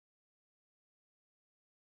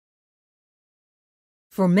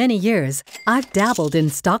For many years, I've dabbled in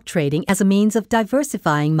stock trading as a means of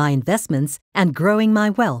diversifying my investments and growing my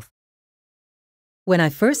wealth. When I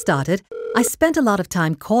first started, I spent a lot of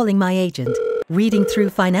time calling my agent, reading through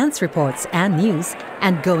finance reports and news,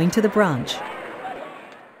 and going to the branch.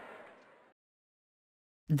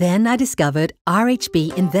 Then I discovered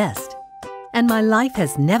RHBInvest, and my life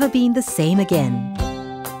has never been the same again.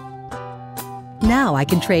 Now I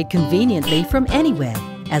can trade conveniently from anywhere,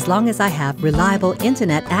 as long as I have reliable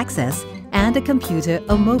internet access and a computer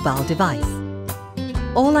or mobile device.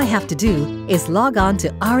 All I have to do is log on to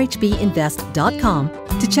RHBInvest.com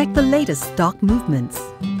to check the latest stock movements.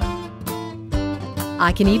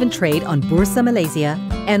 I can even trade on Bursa Malaysia,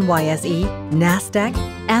 NYSE, Nasdaq,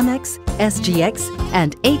 Amex, SGX,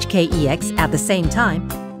 and HKEX at the same time,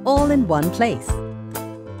 all in one place.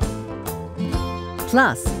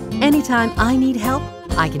 Plus, anytime I need help,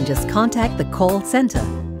 I can just contact the call center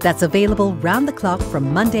that's available round the clock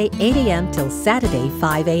from Monday 8 a.m. till Saturday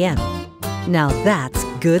 5 a.m. Now that's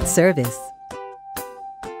good service.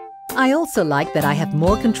 I also like that I have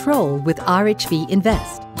more control with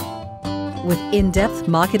RHBInvest. With in-depth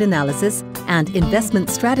market analysis and investment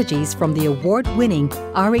strategies from the award-winning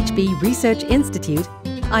RHB Research Institute,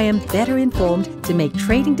 I am better informed to make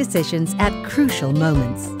trading decisions at crucial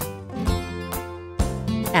moments.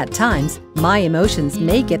 At times, my emotions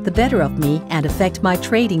may get the better of me and affect my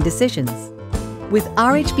trading decisions. With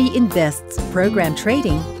RHBInvest's program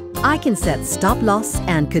trading, I can set stop-loss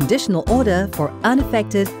and conditional order for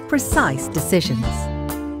unaffected, precise decisions.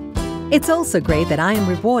 It's also great that I am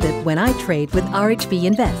rewarded when I trade with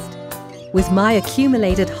RHBInvest. With my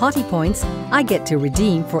accumulated HOTTIE Points, I get to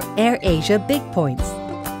redeem for AirAsia Big Points.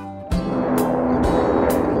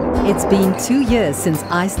 It's been 2 years since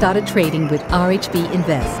I started trading with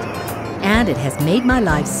RHBInvest, and it has made my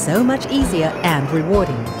life so much easier and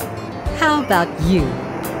rewarding. How about you?